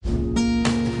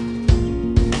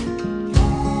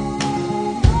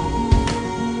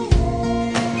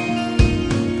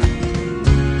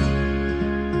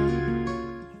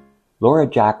Laura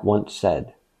Jack once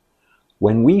said,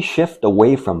 "When we shift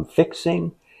away from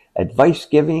fixing, advice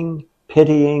giving,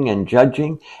 pitying, and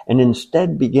judging, and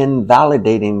instead begin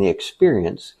validating the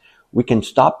experience, we can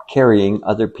stop carrying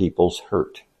other people's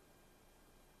hurt."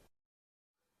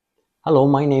 Hello,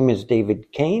 my name is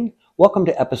David Kane. Welcome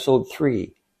to episode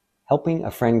 3, Helping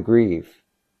a Friend Grieve.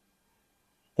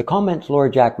 The comments Laura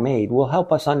Jack made will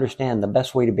help us understand the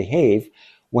best way to behave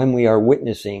when we are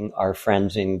witnessing our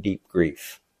friends in deep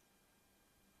grief.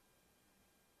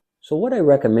 So what I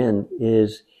recommend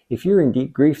is, if you're in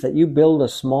deep grief, that you build a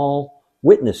small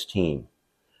witness team,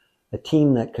 a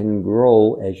team that can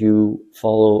grow as you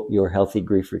follow your healthy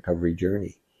grief recovery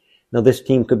journey. Now, this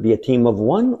team could be a team of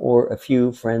one or a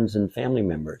few friends and family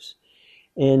members.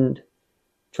 And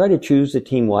try to choose the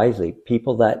team wisely,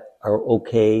 people that are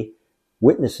okay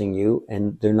witnessing you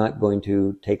and they're not going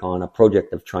to take on a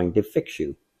project of trying to fix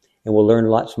you. And we'll learn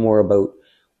lots more about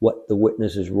what the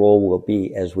witness's role will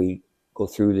be as we go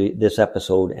through this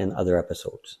episode and other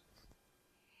episodes.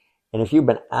 And if you've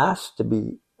been asked to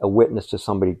be a witness to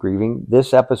somebody grieving,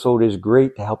 this episode is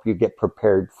great to help you get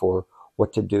prepared for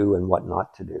what to do and what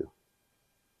not to do.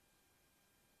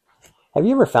 Have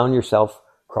you ever found yourself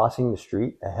crossing the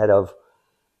street ahead of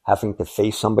having to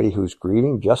face somebody who's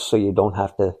grieving just so you don't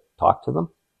have to talk to them?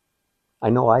 I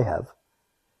know I have.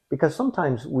 Because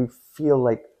sometimes we feel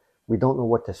like we don't know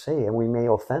what to say and we may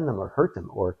offend them or hurt them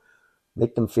or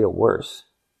make them feel worse.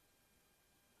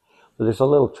 But there's a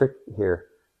little trick here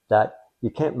that you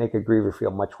can't make a griever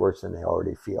feel much worse than they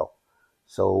already feel.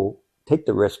 So take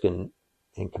the risk and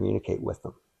communicate with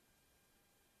them.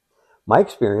 My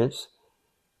experience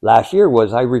last year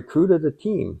was I recruited a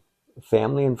team,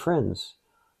 family and friends,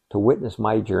 to witness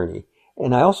my journey.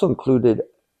 And I also included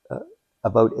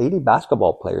about 80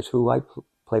 basketball players who I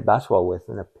play basketball with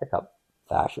in a pickup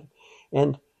fashion.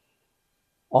 And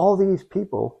all these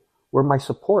people were my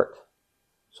support.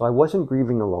 So I wasn't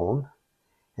grieving alone,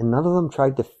 and none of them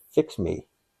tried to fix me.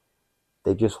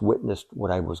 They just witnessed what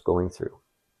I was going through.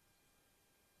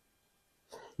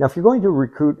 Now, if you're going to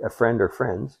recruit a friend or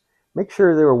friends, make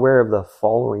sure they're aware of the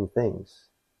following things.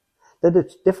 That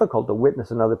it's difficult to witness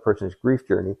another person's grief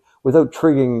journey without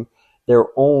triggering their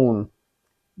own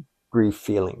grief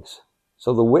feelings.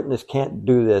 So the witness can't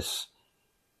do this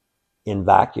in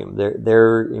vacuum.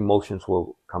 Their emotions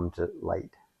will come to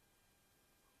light.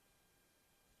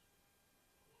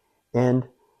 And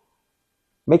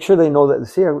make sure they know that the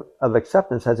Sea of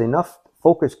Acceptance has enough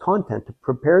focused content to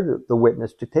prepare the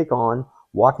witness to take on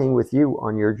walking with you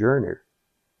on your journey.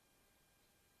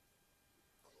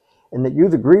 And that you,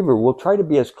 the griever, will try to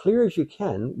be as clear as you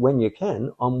can, when you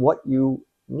can, on what you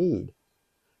need,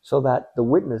 so that the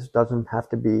witness doesn't have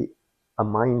to be a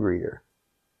mind reader.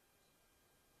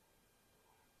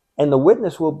 And the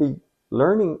witness will be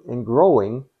learning and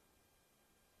growing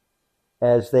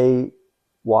as they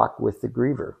walk with the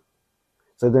griever.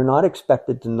 So they're not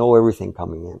expected to know everything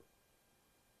coming in.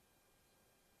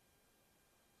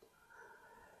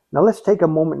 Now let's take a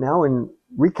moment now and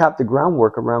recap the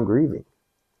groundwork around grieving.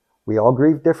 We all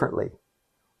grieve differently.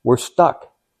 We're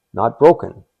stuck, not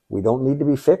broken. We don't need to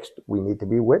be fixed. We need to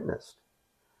be witnessed.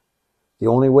 The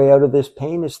only way out of this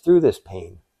pain is through this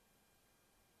pain.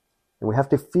 And we have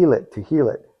to feel it to heal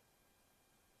it.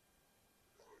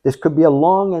 This could be a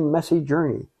long and messy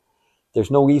journey.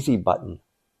 There's no easy button,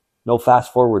 no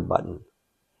fast forward button.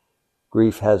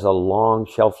 Grief has a long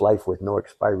shelf life with no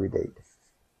expiry date.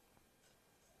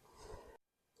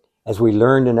 As we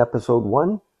learned in episode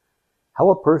 1, how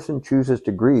a person chooses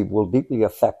to grieve will deeply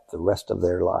affect the rest of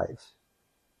their lives.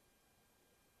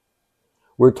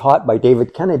 We're taught by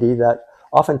David Kennedy that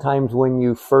oftentimes when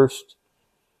you first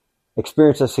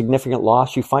experience a significant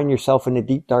loss, you find yourself in a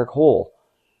deep, dark hole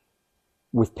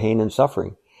with pain and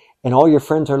suffering. And all your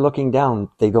friends are looking down.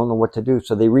 They don't know what to do.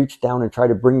 So they reach down and try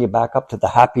to bring you back up to the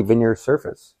happy veneer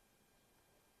surface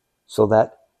so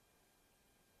that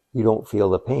you don't feel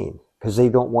the pain, because they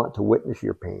don't want to witness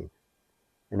your pain.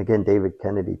 And again, David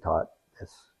Kennedy taught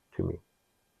this to me.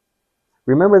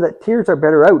 Remember that tears are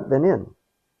better out than in.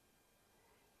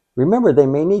 Remember, they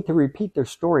may need to repeat their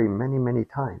story many, many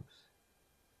times.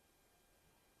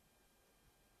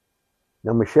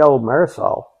 Now, Michelle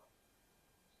Marisol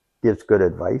gives good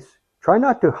advice. Try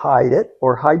not to hide it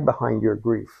or hide behind your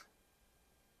grief.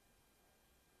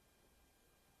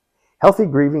 Healthy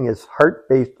grieving is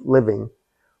heart-based living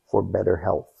for better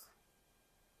health.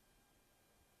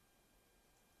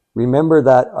 Remember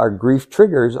that our grief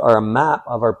triggers are a map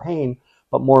of our pain,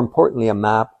 but more importantly, a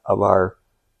map of our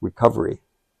recovery.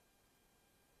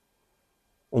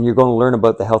 And you're going to learn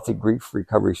about the Healthy Grief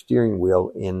Recovery Steering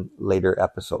Wheel in later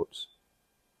episodes.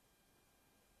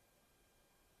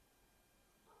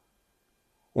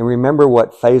 And remember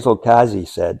what Faisal Qazi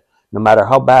said, no matter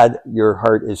how bad your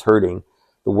heart is hurting,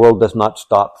 the world does not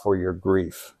stop for your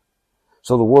grief.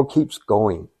 So the world keeps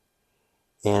going.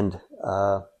 And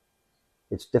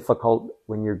it's difficult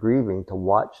when you're grieving to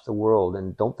watch the world.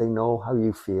 And don't they know how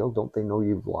you feel? Don't they know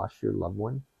you've lost your loved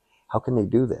one? How can they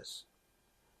do this?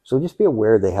 So just be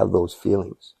aware they have those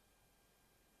feelings.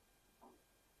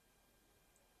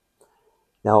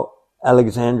 Now,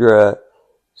 Alexandra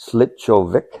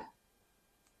Slitchovic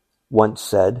once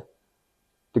said,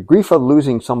 "The grief of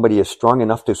losing somebody is strong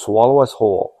enough to swallow us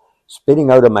whole, spitting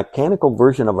out a mechanical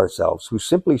version of ourselves who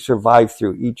simply survive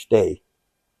through each day.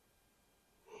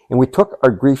 And we took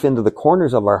our grief into the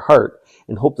corners of our heart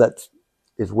and hoped that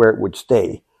is where it would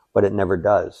stay, but it never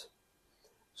does."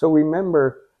 So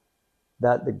remember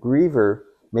that the griever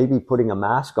may be putting a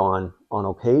mask on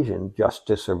occasion just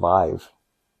to survive.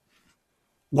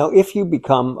 Now, if you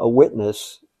become a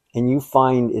witness and you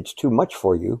find it's too much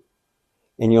for you,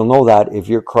 and you'll know that if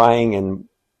you're crying and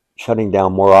shutting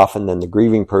down more often than the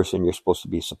grieving person you're supposed to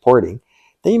be supporting,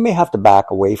 then you may have to back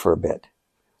away for a bit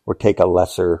or take a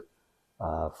lesser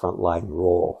frontline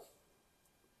role.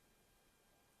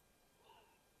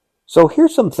 So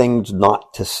here's some things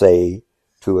not to say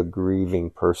to a grieving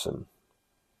person.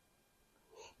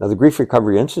 Now, the Grief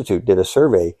Recovery Institute did a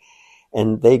survey,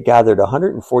 and they gathered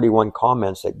 141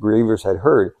 comments that grievers had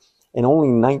heard, and only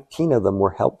 19 of them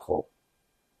were helpful.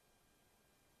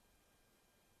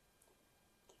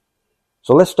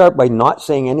 So let's start by not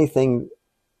saying anything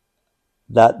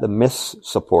that the myths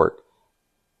support,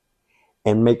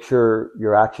 and make sure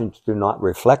your actions do not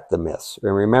reflect the myths.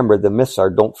 And remember, the myths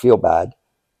are: don't feel bad,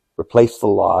 replace the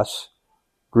loss,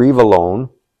 grieve alone,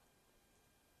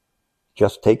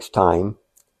 just takes time,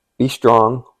 be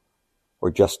strong,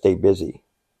 or just stay busy.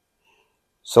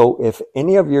 So if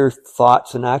any of your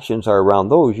thoughts and actions are around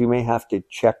those, you may have to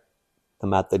check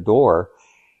them at the door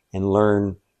and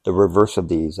learn the reverse of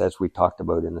these, as we talked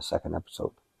about in the second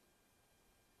episode.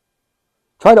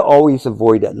 Try to always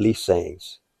avoid at least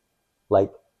sayings,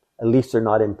 like, at least they're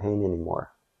not in pain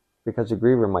anymore. Because a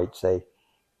griever might say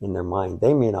in their mind,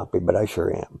 they may not be, but I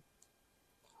sure am.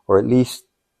 Or at least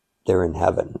they're in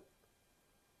heaven.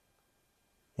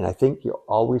 And I think you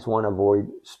always want to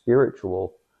avoid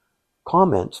spiritual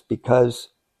comments, because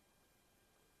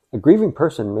a grieving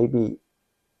person may be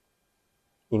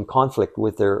in conflict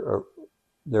with their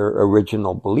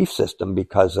original belief system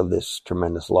because of this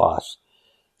tremendous loss.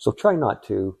 So try not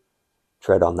to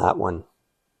tread on that one.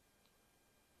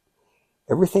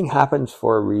 Everything happens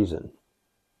for a reason.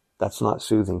 That's not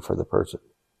soothing for the person.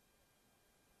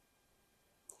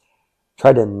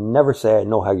 Try to never say, I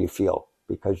know how you feel,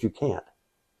 because you can't.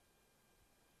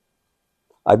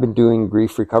 I've been doing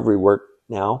grief recovery work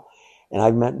now, and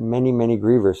I've met many, many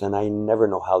grievers, and I never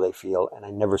know how they feel, and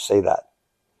I never say that.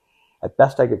 At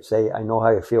best, I could say, I know how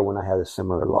I feel when I had a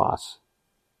similar loss.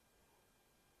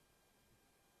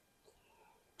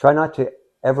 Try not to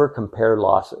ever compare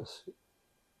losses.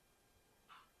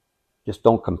 Just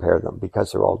don't compare them,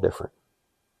 because they're all different.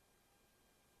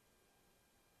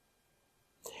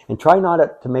 And try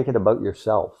not to make it about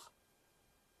yourself.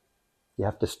 You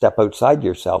have to step outside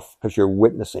yourself because you're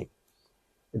witnessing.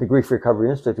 The Grief Recovery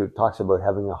Institute talks about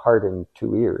having a heart and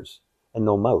 2 ears and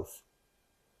no mouth.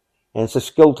 And it's a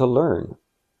skill to learn.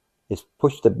 It's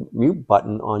push the mute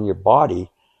button on your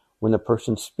body when the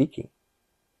person's speaking.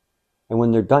 And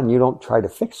when they're done, you don't try to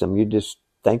fix them. You just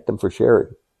thank them for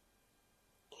sharing.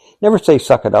 Never say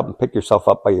suck it up and pick yourself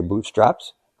up by your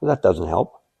bootstraps, because that doesn't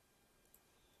help.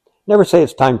 Never say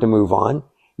it's time to move on.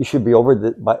 You should be over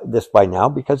this by now,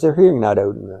 because they're hearing that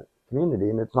out in the community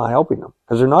and it's not helping them,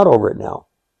 because they're not over it now.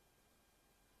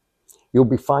 You'll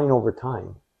be fine over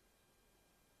time.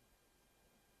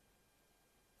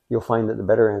 You'll find that the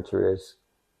better answer is,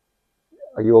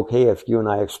 are you okay if you and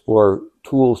I explore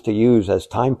tools to use as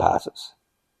time passes?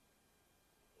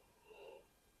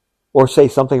 Or say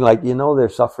something like, their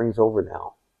suffering's over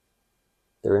now.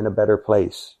 They're in a better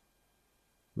place.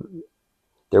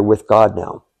 They're with God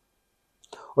now.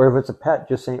 Or if it's a pet,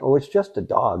 just saying, oh, it's just a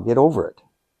dog, get over it.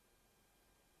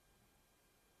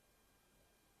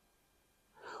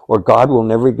 Or God will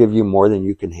never give you more than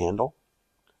you can handle.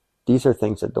 These are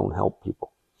things that don't help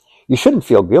people. You shouldn't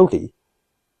feel guilty.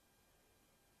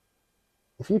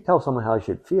 If you tell someone how they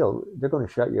should feel, they're going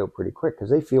to shut you out pretty quick, because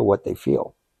they feel what they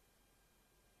feel.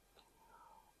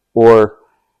 Or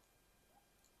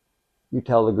you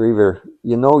tell the griever,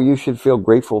 you should feel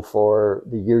grateful for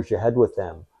the years you had with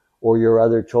them, or your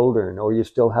other children, or you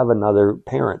still have another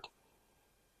parent.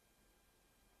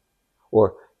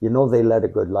 Or, they led a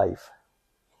good life.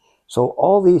 So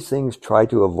all these things try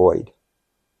to avoid.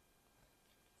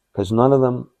 because none of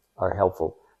them are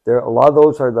helpful. A lot of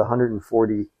those are the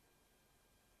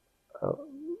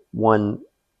 141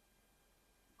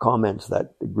 comments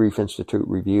that the Grief Institute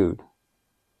reviewed.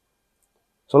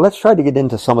 So let's try to get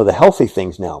into some of the healthy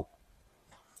things now.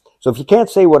 So if you can't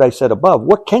say what I said above,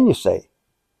 what can you say?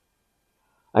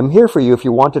 I'm here for you if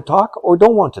you want to talk or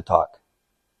don't want to talk.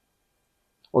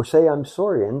 Or say I'm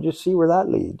sorry and just see where that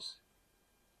leads.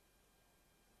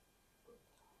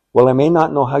 Well, I may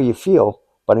not know how you feel,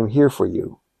 but I'm here for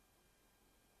you.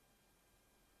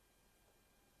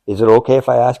 Is it okay if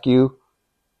I ask you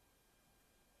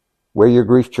where your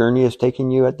grief journey is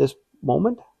taking you at this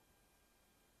moment?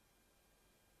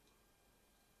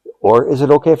 Or is it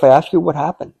okay if I ask you what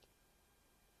happened?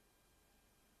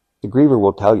 The griever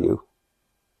will tell you.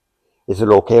 Is it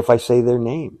okay if I say their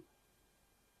name?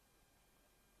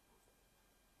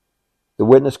 The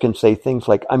witness can say things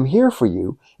like, I'm here for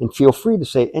you, and feel free to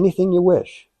say anything you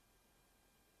wish.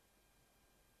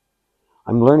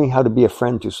 I'm learning how to be a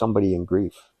friend to somebody in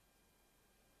grief.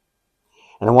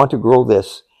 And I want to grow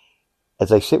this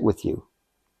as I sit with you.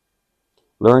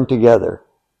 Learn together.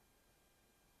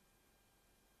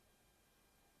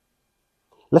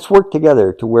 Let's work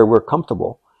together to where we're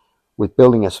comfortable with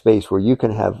building a space where you can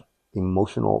have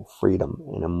emotional freedom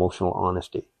and emotional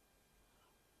honesty.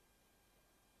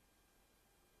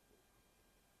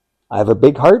 I have a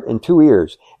big heart and 2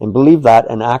 ears, and believe that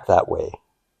and act that way.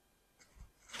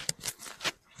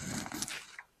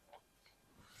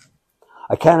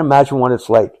 I can't imagine what it's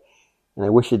like, and I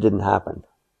wish it didn't happen.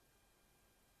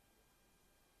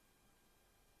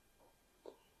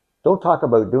 Don't talk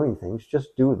about doing things,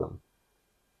 just do them.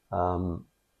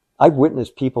 I've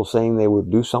witnessed people saying they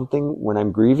would do something when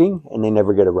I'm grieving, and they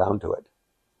never get around to it.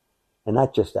 And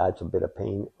that just adds a bit of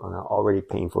pain on an already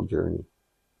painful journey.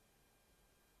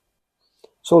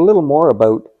 So a little more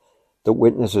about the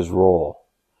witness's role.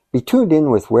 Be tuned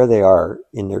in with where they are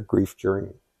in their grief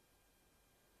journey.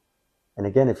 And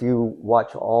again, if you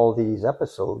watch all these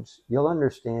episodes, you'll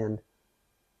understand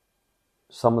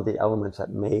some of the elements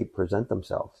that may present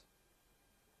themselves.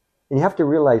 And you have to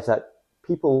realize that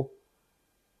people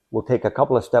will take a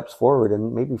couple of steps forward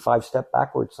and maybe 5 steps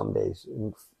backwards some days.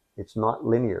 And it's not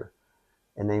linear.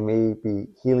 And they may be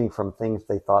healing from things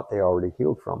they thought they already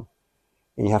healed from.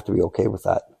 And you have to be okay with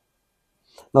that.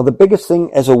 Now, the biggest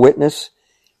thing as a witness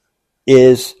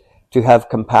is to have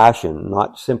compassion,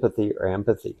 not sympathy or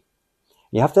empathy.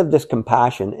 You have to have this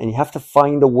compassion, and you have to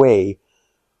find a way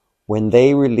when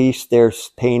they release their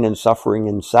pain and suffering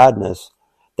and sadness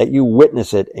that you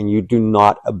witness it and you do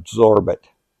not absorb it.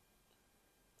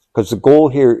 Because the goal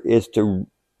here is to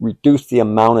reduce the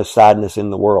amount of sadness in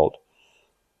the world.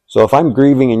 So if I'm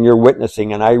grieving and you're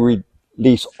witnessing and I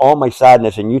release all my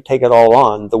sadness and you take it all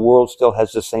on, the world still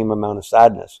has the same amount of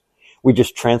sadness. We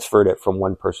just transferred it from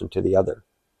one person to the other.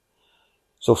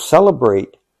 So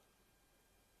celebrate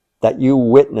that you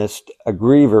witnessed a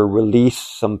griever release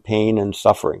some pain and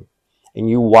suffering, and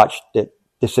you watched it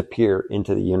disappear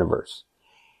into the universe.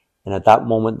 And at that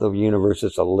moment, the universe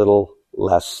is a little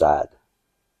less sad.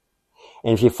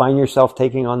 And if you find yourself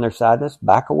taking on their sadness,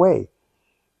 back away.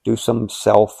 Do some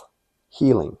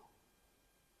self-healing.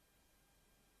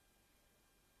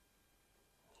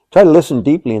 Try to listen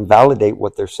deeply and validate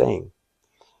what they're saying.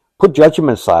 Put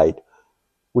judgment aside,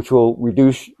 which will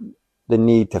reduce the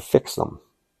need to fix them.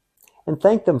 And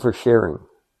thank them for sharing.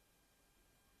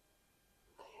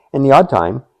 In the odd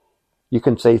time, you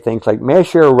can say things like, may I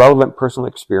share a relevant personal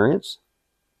experience?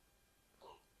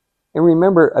 And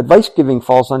remember, advice giving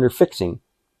falls under fixing.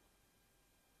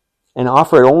 And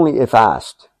offer it only if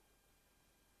asked.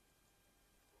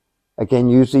 Again,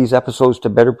 use these episodes to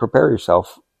better prepare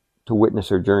yourself to witness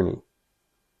their journey.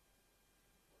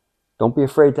 Don't be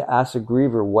afraid to ask a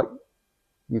griever what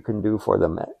you can do for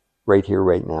them right here,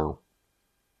 right now.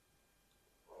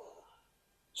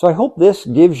 So I hope this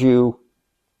gives you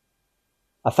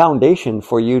a foundation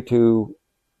for you to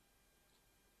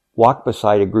walk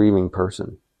beside a grieving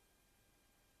person.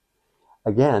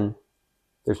 Again,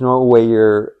 there's no way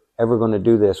you're ever going to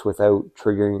do this without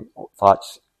triggering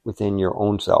thoughts within your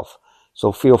own self.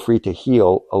 So feel free to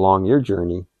heal along your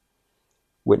journey,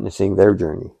 witnessing their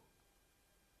journey.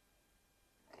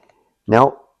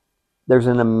 Now, there's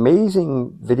an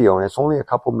amazing video, and it's only a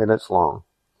couple minutes long.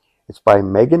 It's by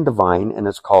Megan Devine, and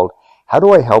it's called, How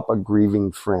Do I Help a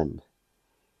Grieving Friend?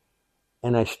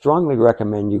 And I strongly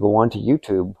recommend you go onto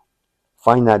YouTube,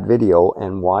 find that video,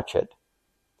 and watch it.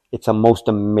 It's a most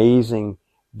amazing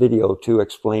video to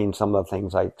explain some of the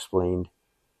things I explained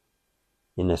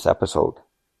in this episode.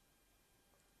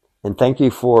 And thank you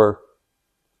for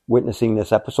witnessing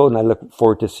this episode, and I look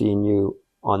forward to seeing you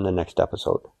on the next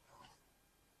episode.